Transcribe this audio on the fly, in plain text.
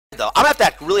though. I'm gonna have to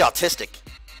act really autistic.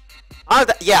 I'm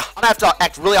gonna have to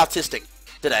act really autistic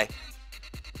today.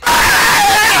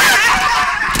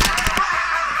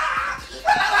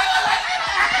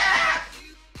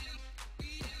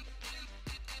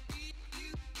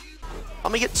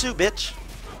 Let me get two, bitch.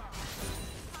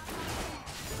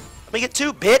 Let me get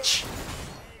two, bitch.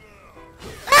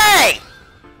 Hey!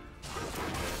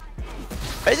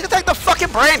 He's gonna take the fucking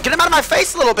brain. Get him out of my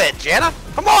face a little bit, Jana.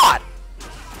 Come on.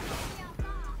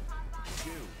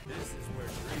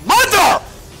 Mother!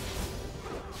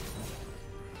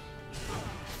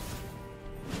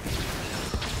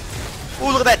 Ooh,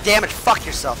 look at that damage. Fuck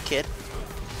yourself, kid.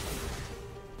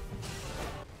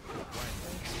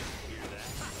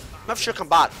 I'm sure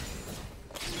combat.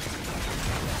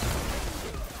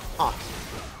 Huh.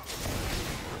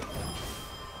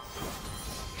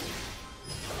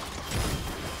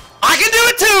 I can do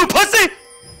it too, pussy!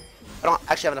 I don't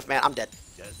actually have enough mana. I'm dead.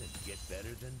 Doesn't get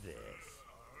better than this.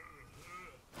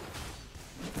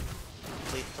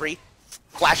 Three.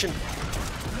 Flashing.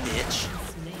 Bitch.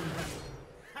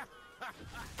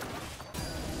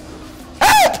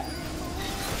 Help!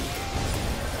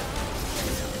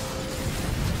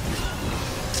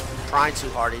 Trying too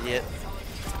hard, idiot.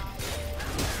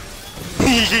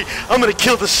 I'm gonna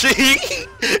kill the sheep.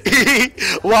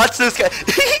 Watch this guy.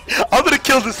 I'm gonna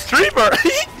kill the streamer.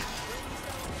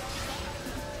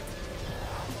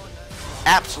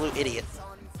 Absolute idiot.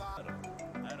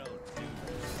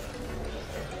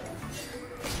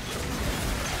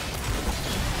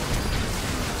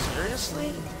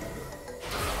 Seriously?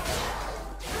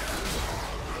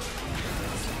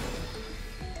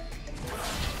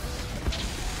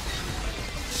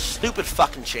 Stupid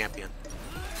fucking champion.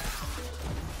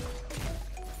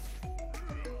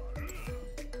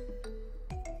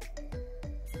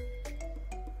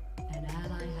 An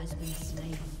ally has been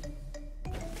slain.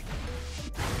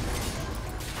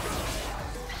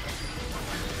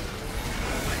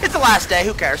 It's the last day,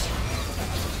 who cares?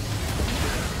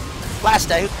 Last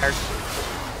day, who cares?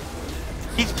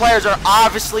 These players are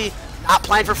obviously not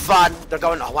playing for fun. They're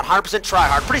going 100% try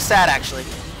hard. Pretty sad, actually.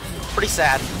 Pretty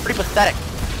sad. Pretty pathetic.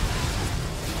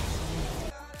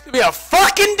 It's gonna be a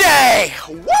fucking day!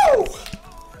 Woo!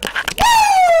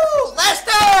 Woo!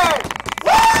 Lester!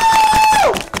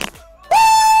 Woo!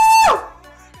 Woo!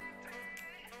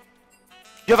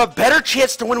 You have a better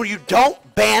chance to win when you don't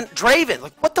ban Draven.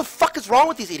 Like, what the fuck is wrong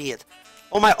with these idiots?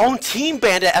 Oh, my own team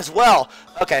banned it as well.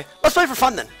 Okay, let's play for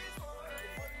fun then.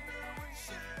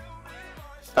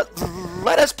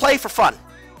 Let us play for fun.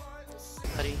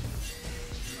 Buddy.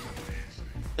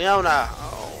 Leona.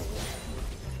 Oh.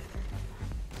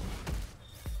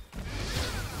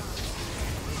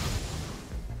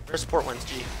 Their support wins,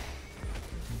 G.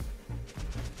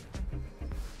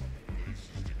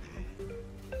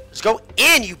 Just go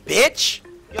in, you bitch!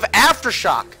 You have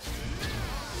aftershock.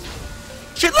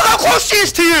 Shit, look how close she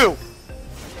is to you!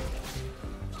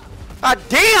 God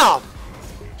damn!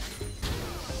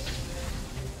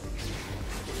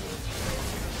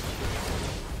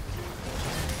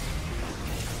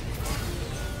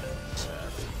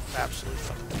 Absolutely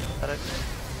fucking pathetic.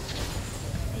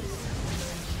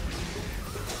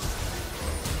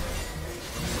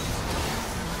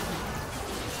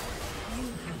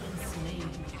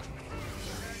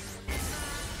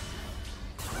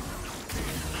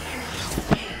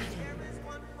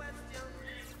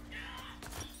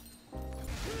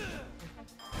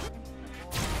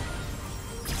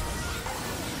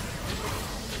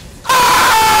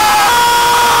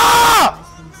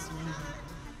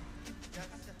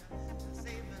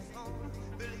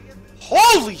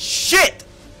 Holy shit!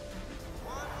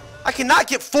 I cannot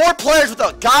get 4 players with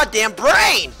a goddamn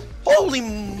brain! Holy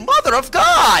mother of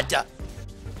God!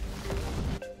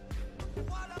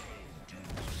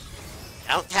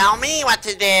 Don't tell me what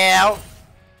to do! I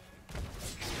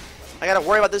gotta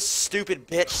worry about this stupid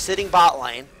bitch sitting bot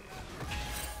lane.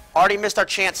 Already missed our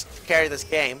chance to carry this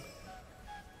game.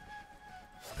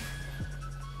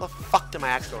 What the fuck did my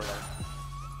axe go there?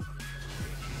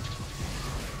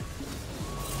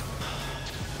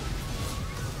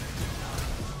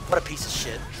 What a piece of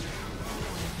shit.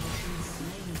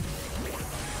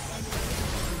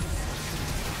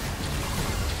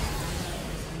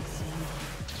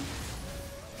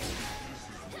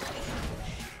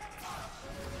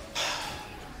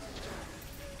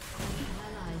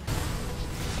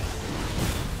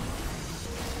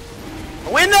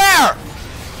 Go in there!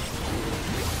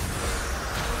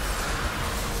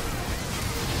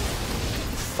 What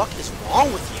the fuck is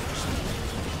wrong with you?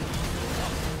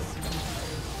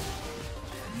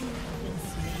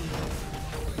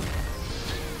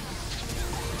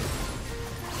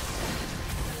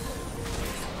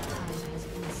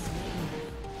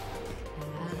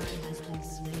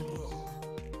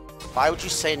 Why would you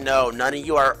say no? None of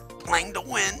you are playing to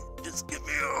win. Just get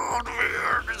me out of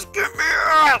here. Just get me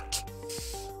out.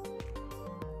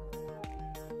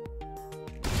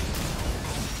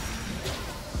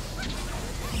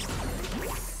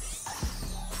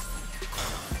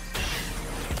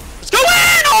 Let's go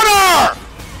in on her!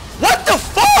 What the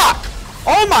fuck?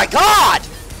 Oh my god!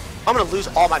 I'm gonna lose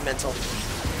all my mental.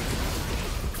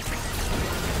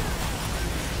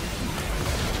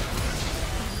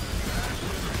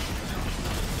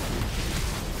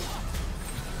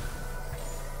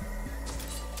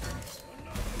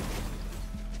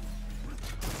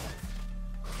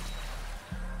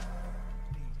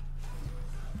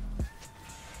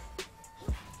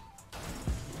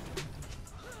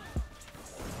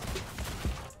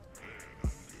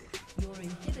 Your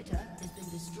inhibitor has been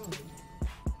destroyed.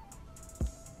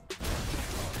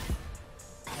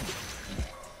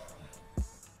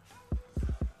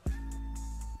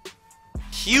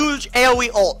 Huge AoE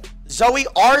ult. Zoe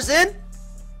R's in.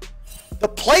 The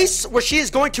place where she is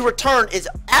going to return is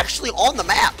actually on the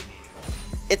map.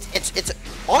 It's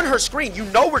on her screen. You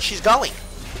know where she's going.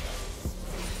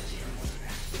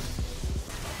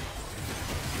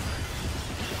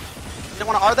 Didn't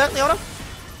want to R that, Leona?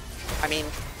 I mean,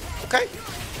 okay.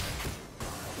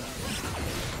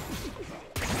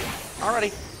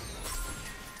 Alrighty.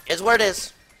 Is what it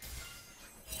is.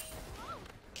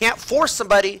 Can't force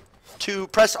somebody to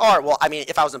press R. Well, I mean,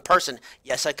 if I was in person,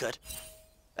 yes, I could.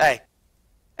 Hey.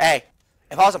 Hey.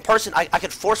 If I was in person, I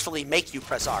could forcefully make you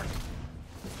press R.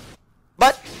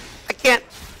 But, I can't.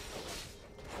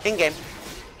 In-game.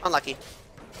 Unlucky.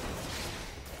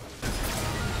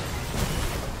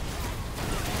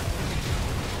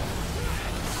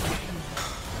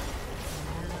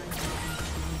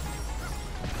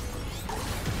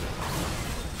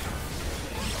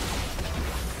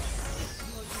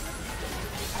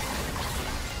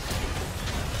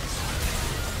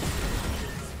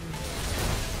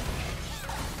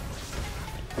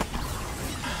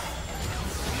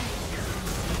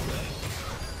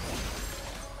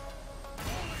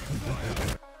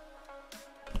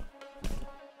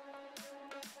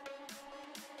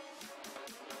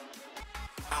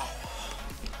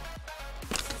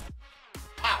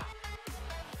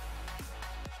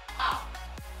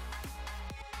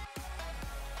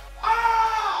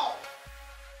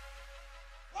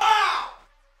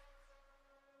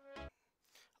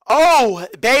 Oh,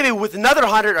 baby, with another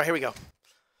 100. Oh, here we go.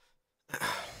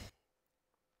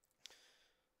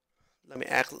 Let me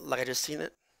act like I just seen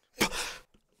it.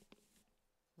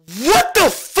 What the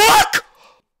fuck?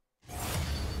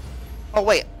 Oh,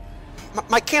 wait.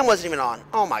 My cam wasn't even on.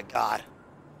 Oh, my God.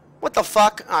 What the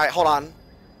fuck? All right, hold on.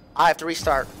 I have to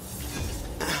restart.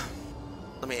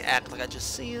 Let me act like I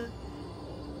just seen it.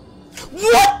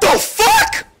 What the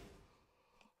fuck?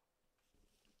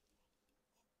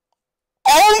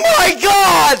 Oh my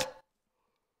god!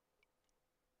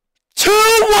 2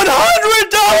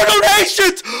 $100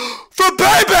 donations for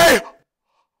baby!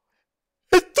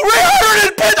 And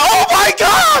 300 bit. Oh my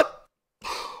god!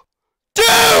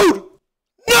 Dude!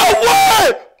 No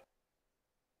way!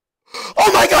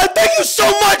 Oh my god, thank you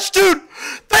so much, dude!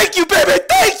 Thank you, baby!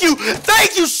 Thank you!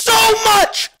 Thank you so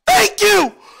much! Thank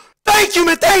you! Thank you,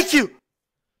 man! Thank you!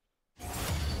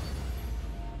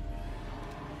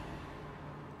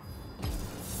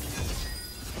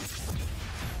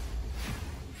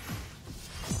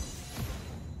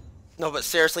 No, but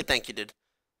seriously, thank you, dude.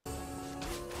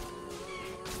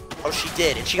 Oh, she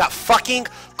did, and she got fucking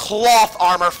cloth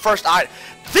armor first item.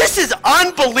 This is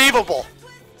unbelievable.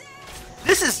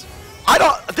 This is,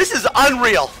 this is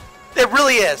unreal. It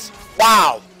really is.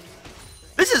 Wow.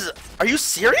 This is, are you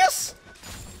serious?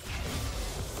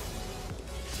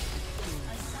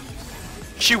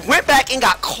 She went back and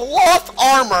got cloth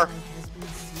armor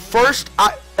first.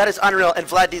 That is unreal. And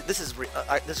Vlad, this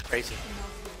is crazy.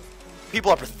 People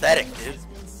are pathetic, dude.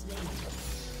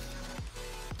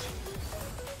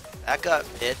 Back up,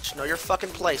 bitch. Know your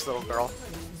fucking place, little girl.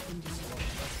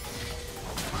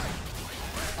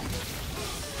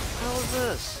 What the hell is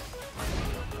this?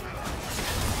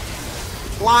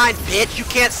 Blind, bitch. You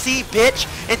can't see, bitch.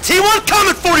 And T1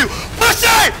 coming for you.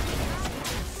 Pussy!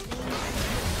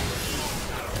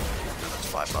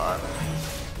 It's 5-5.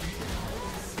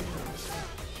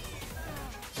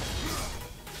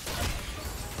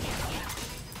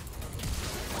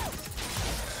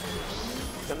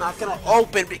 They're not gonna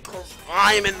open because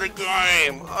I'm in the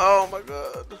game. Oh my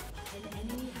god.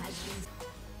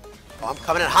 Oh, I'm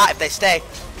coming in hot if they stay.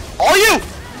 All you!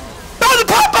 Throw the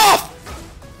pop off!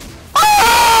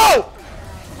 Oh!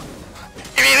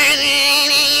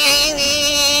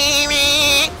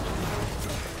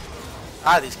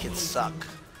 Ah, these kids suck.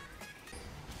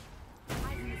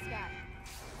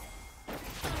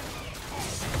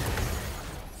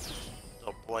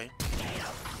 Little boy.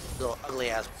 Little ugly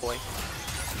ass boy.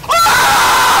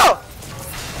 Oh!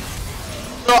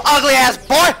 Little ugly ass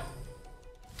boy!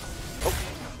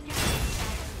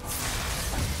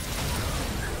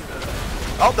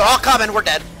 Oh, they're all coming. We're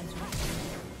dead.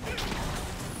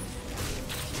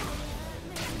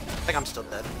 I think I'm still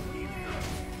dead.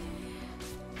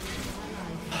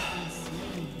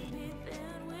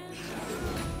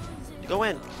 Go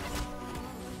in. What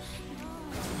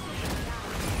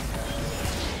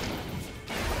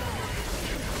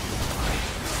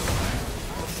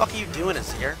the fuck are you doing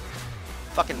is here?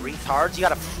 Fucking retards. You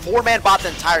got a 4-man bot the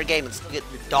entire game and still get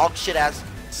your dog shit ass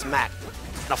smacked.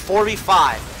 And a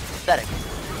 4v5. Pathetic.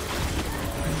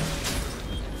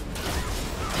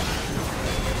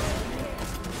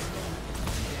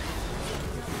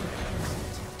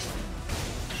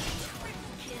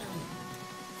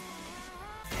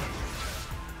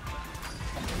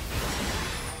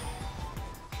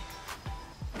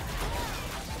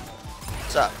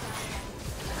 What's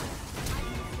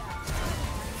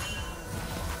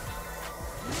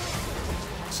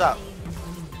up?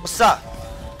 What's up?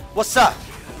 What's up? What's up?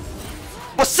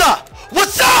 What's up?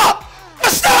 What's up?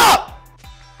 What's up?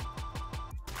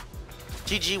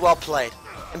 GG, well played.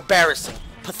 Embarrassing.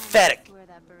 Pathetic.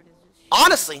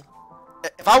 Honestly,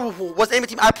 if I was the enemy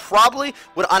team, I probably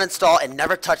would uninstall and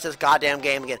never touch this goddamn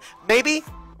game again. Maybe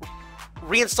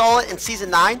reinstall it in Season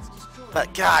 9.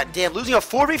 But goddamn, losing a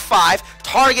 4v5,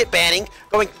 target banning,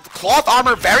 going cloth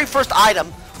armor, very first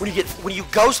item when you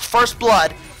ghost first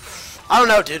blood. I don't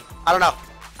know, dude. I don't know.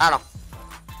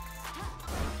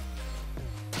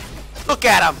 Look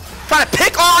at him, trying to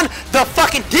pick on the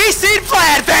fucking DC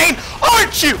Vlad Vayne,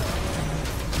 aren't you?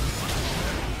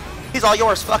 He's all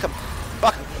yours. Fuck him.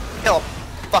 Fuck him. Kill him.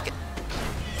 Fuck it.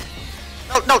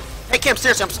 No, take him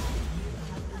seriously.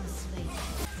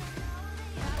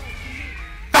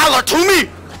 Valor to me!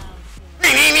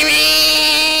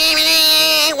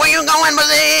 Where you going,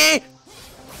 buddy?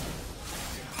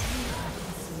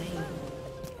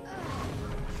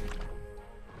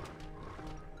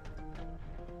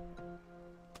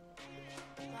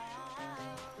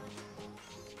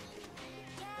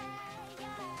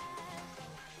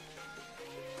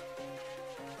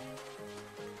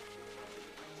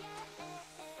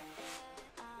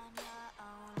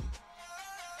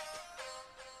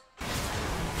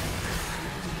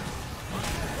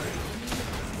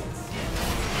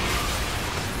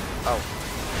 Oh.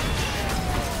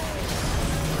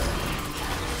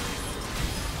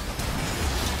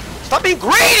 Stop being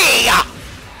greedy!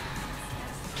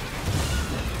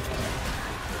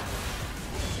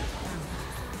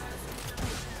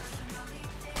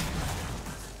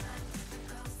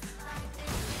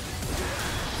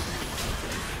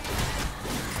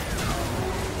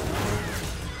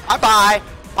 Bye-bye.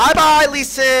 Bye-bye, Lee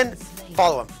Sin.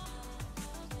 Follow him.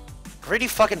 Greedy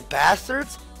fucking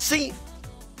bastards. See?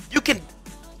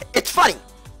 It's funny.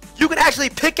 You can actually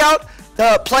pick out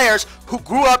the players who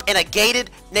grew up in a gated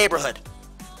neighborhood.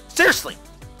 Seriously.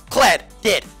 Kled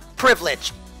did.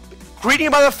 Privilege. Greedy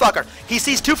motherfucker. He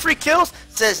sees 2 free kills,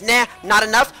 says, nah, not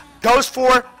enough, goes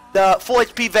for the full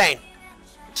HP Vayne.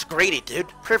 It's greedy, dude.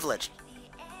 Privilege.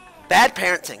 Bad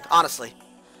parenting, honestly.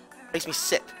 Makes me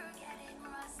sick.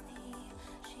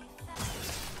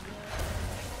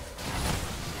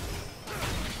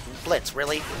 Blitz,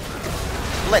 really?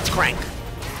 Blitzcrank.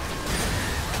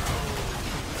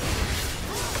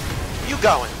 Where you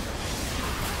going?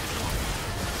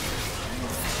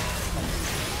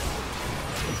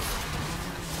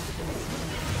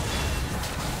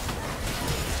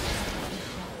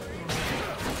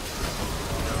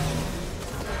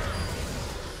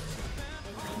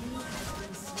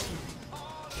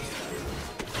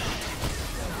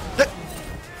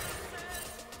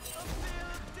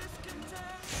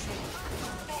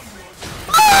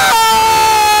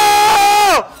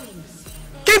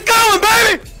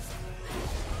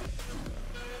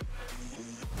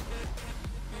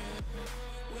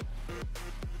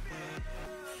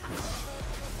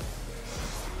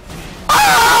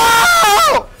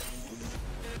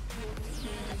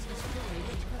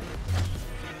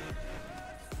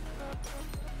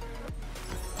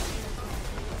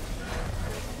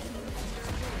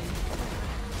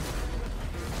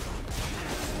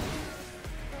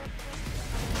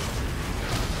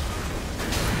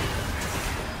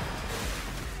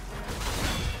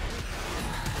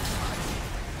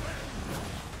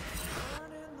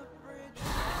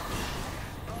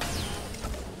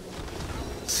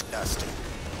 Disgusting.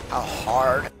 How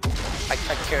hard I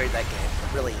carried that game.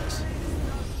 It really is.